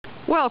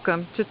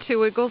Welcome to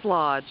Two Eagles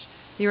Lodge.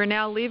 You are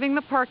now leaving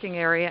the parking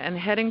area and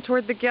heading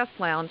toward the guest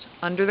lounge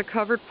under the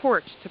covered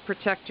porch to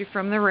protect you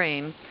from the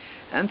rain.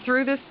 And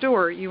through this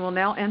door you will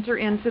now enter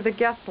into the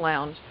guest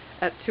lounge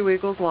at Two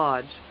Eagles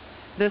Lodge.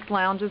 This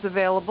lounge is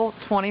available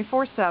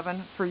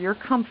 24/7 for your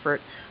comfort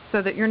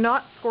so that you're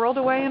not squirreled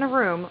away in a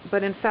room,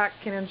 but in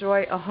fact can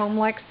enjoy a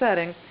home-like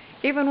setting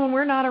even when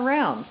we're not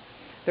around.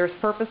 There's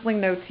purposely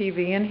no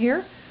TV in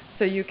here,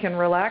 so you can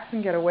relax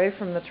and get away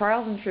from the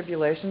trials and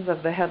tribulations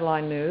of the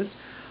headline news.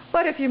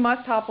 But if you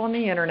must hop on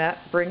the internet,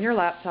 bring your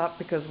laptop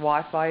because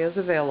Wi-Fi is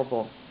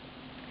available.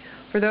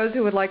 For those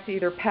who would like to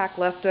either pack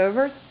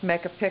leftovers,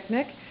 make a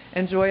picnic,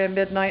 enjoy a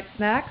midnight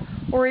snack,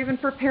 or even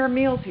prepare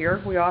meals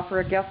here, we offer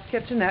a guest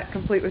kitchenette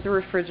complete with a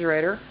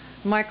refrigerator,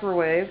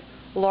 microwave,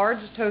 large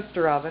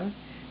toaster oven,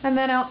 and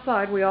then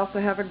outside we also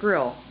have a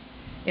grill.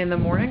 In the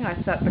morning I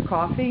set the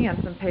coffee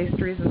and some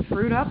pastries and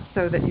fruit up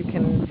so that you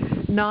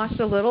can nosh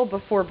a little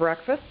before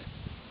breakfast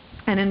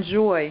and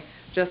enjoy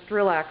just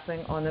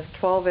relaxing on this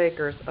 12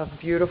 acres of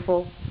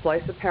beautiful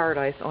slice of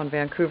paradise on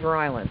Vancouver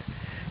Island.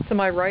 To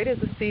my right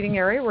is a seating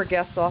area where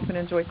guests often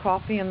enjoy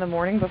coffee in the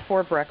morning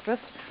before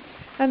breakfast,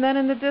 and then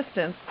in the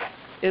distance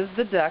is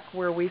the deck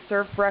where we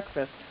serve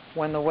breakfast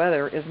when the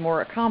weather is more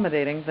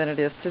accommodating than it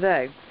is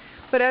today.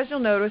 But as you'll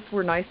notice,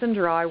 we're nice and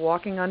dry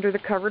walking under the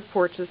covered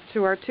porches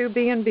to our two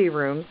B&B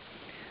rooms.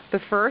 The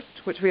first,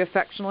 which we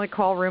affectionately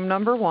call room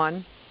number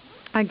 1,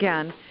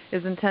 again,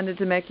 is intended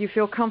to make you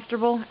feel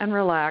comfortable and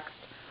relaxed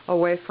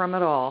away from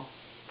it all.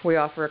 We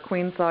offer a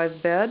queen-size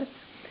bed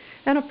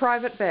and a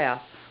private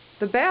bath.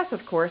 The bath,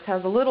 of course,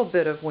 has a little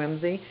bit of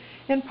whimsy,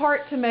 in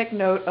part to make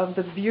note of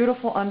the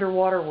beautiful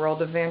underwater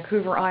world of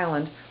Vancouver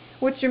Island,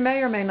 which you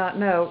may or may not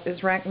know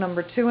is ranked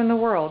number 2 in the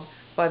world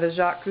by the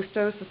Jacques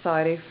Cousteau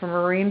Society for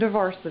Marine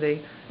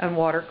Diversity and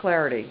Water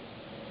Clarity.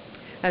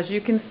 As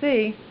you can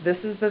see, this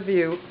is the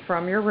view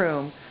from your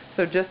room,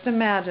 so just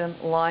imagine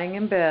lying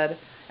in bed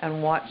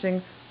and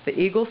watching the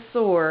eagles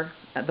soar,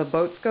 the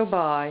boats go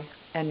by,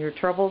 and your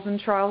troubles and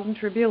trials and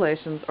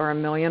tribulations are a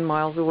million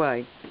miles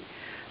away.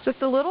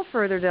 Just a little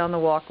further down the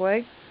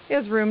walkway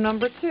is room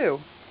number 2.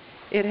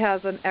 It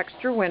has an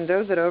extra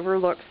window that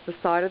overlooks the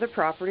side of the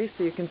property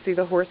so you can see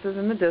the horses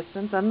in the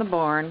distance and the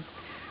barn,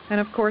 and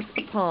of course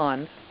the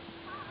pond.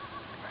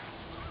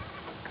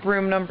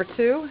 Room number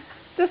 2,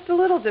 just a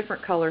little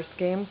different color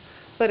scheme,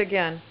 but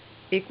again,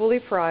 equally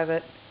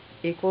private,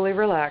 equally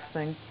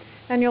relaxing.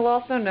 And you'll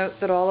also note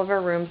that all of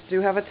our rooms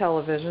do have a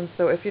television,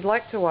 so if you'd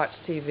like to watch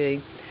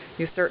TV,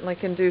 you certainly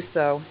can do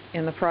so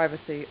in the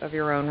privacy of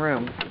your own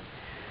room.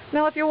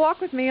 Now if you walk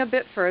with me a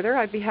bit further,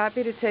 I'd be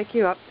happy to take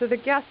you up to the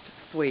guest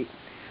suite.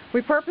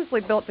 We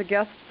purposely built the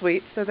guest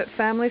suite so that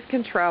families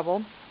can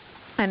travel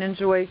and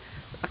enjoy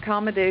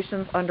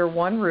accommodations under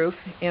one roof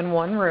in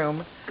one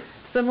room,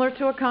 similar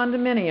to a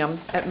condominium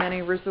at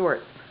many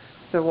resorts.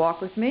 So walk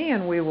with me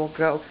and we will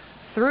go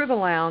through the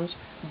lounge,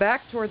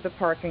 back toward the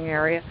parking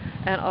area,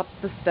 and up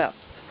the steps.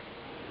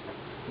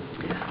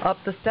 Up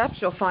the steps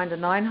you'll find a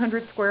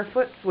 900 square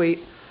foot suite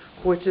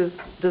which is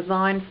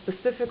designed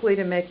specifically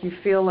to make you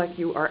feel like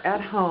you are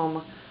at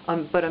home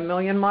but a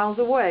million miles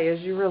away as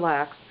you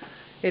relax.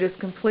 It is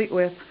complete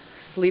with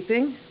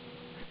sleeping,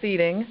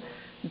 seating,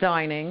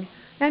 dining,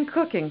 and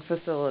cooking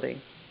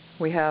facility.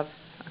 We have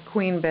a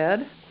queen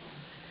bed,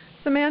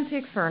 some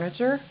antique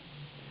furniture,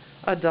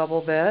 a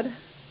double bed,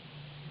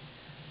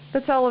 the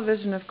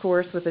television, of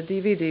course, with a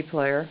DVD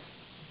player,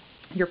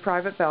 your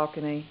private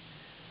balcony,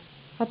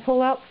 a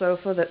pull-out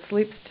sofa that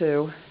sleeps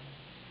 2,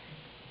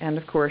 and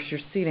of course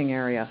your seating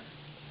area.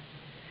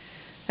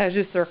 As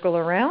you circle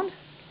around,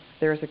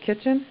 there's a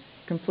kitchen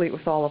complete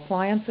with all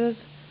appliances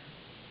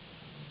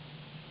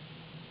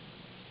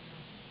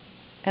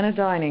and a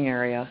dining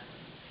area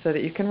so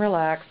that you can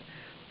relax,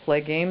 play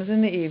games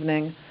in the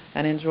evening,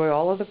 and enjoy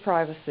all of the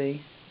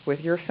privacy with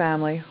your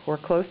family or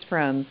close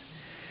friends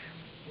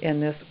in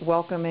this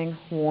welcoming,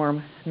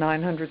 warm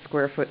 900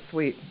 square foot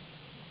suite.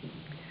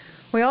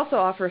 We also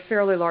offer a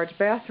fairly large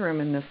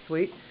bathroom in this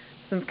suite.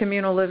 Since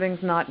communal living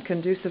is not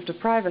conducive to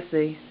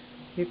privacy,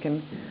 you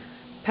can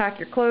pack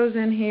your clothes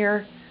in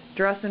here,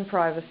 dress in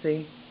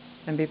privacy,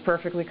 and be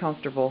perfectly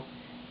comfortable.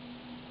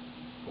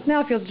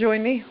 Now if you'll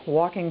join me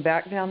walking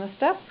back down the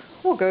steps,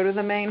 we'll go to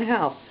the main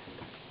house.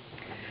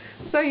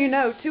 So you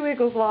know, Two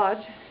Eagles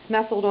Lodge,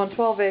 nestled on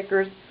 12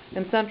 acres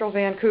in central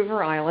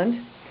Vancouver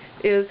Island,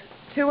 is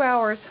 2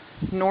 hours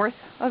north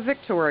of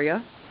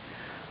Victoria,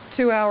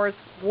 2 hours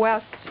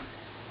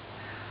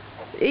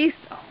east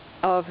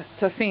of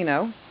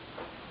Tofino,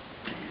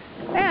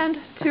 and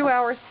 2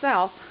 hours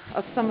south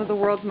of some of the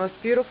world's most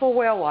beautiful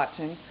whale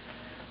watching,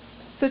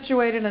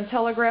 situated in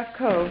Telegraph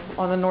Cove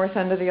on the north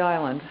end of the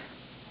island.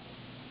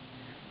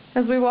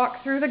 As we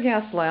walk through the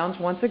guest lounge,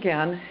 once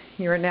again,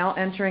 you are now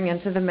entering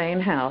into the main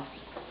house.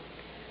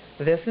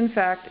 This, in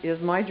fact,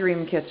 is my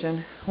dream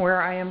kitchen, where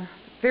I am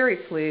very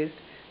pleased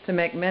to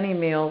make many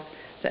meals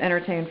to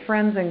entertain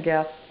friends and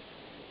guests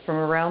from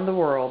around the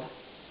world.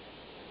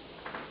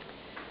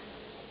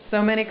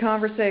 So many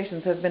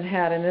conversations have been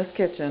had in this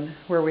kitchen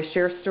where we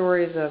share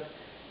stories of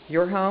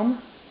your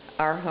home,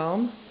 our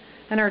home,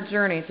 and our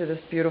journey to this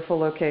beautiful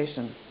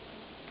location.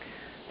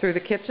 Through the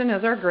kitchen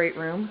is our great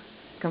room,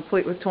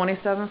 complete with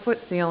 27-foot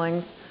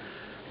ceilings,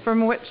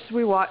 from which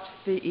we watch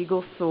the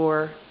eagles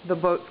soar, the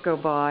boats go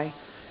by,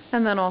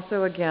 and then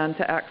also again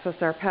to access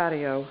our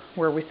patio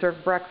where we serve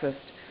breakfast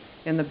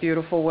in the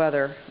beautiful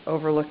weather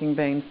overlooking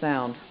Bain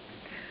Sound.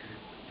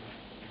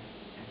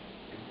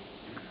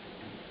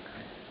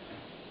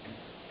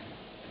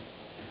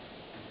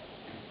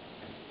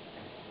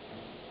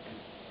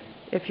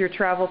 If your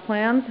travel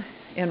plans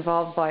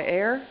involve by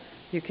air,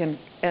 you can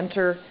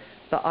enter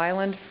the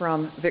island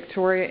from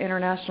Victoria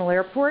International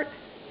Airport,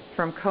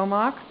 from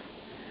Comox,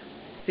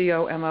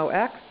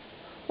 C-O-M-O-X,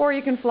 or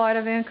you can fly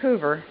to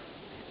Vancouver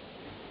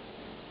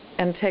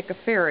and take a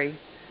ferry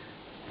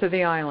to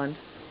the island.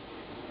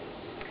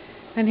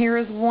 And here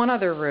is one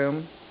other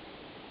room,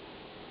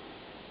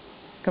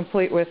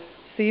 complete with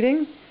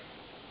seating,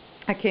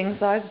 a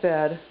king-size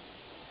bed,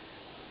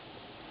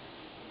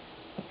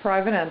 a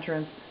private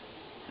entrance,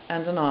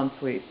 and an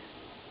ensuite.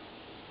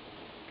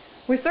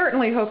 We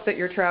certainly hope that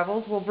your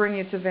travels will bring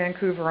you to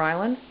Vancouver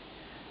Island,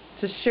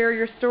 to share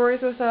your stories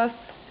with us,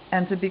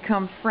 and to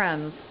become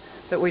friends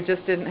that we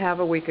just didn't have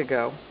a week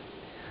ago.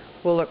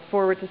 We'll look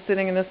forward to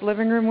sitting in this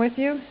living room with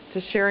you,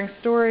 to sharing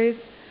stories,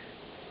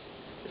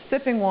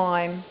 sipping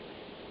wine,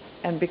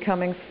 and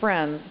becoming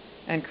friends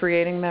and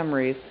creating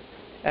memories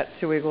at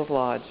Two Eagles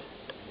Lodge.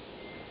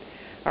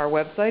 Our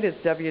website is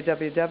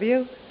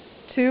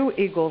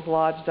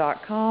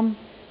www.twoeagleslodge.com,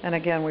 and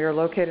again, we are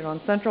located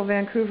on Central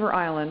Vancouver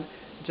Island,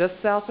 just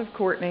south of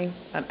Courtenay,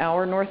 an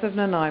hour north of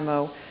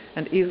Nanaimo,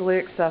 and easily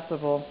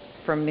accessible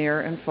from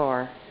near and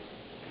far.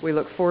 We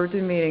look forward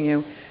to meeting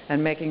you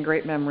and making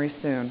great memories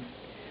soon.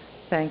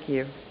 Thank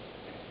you.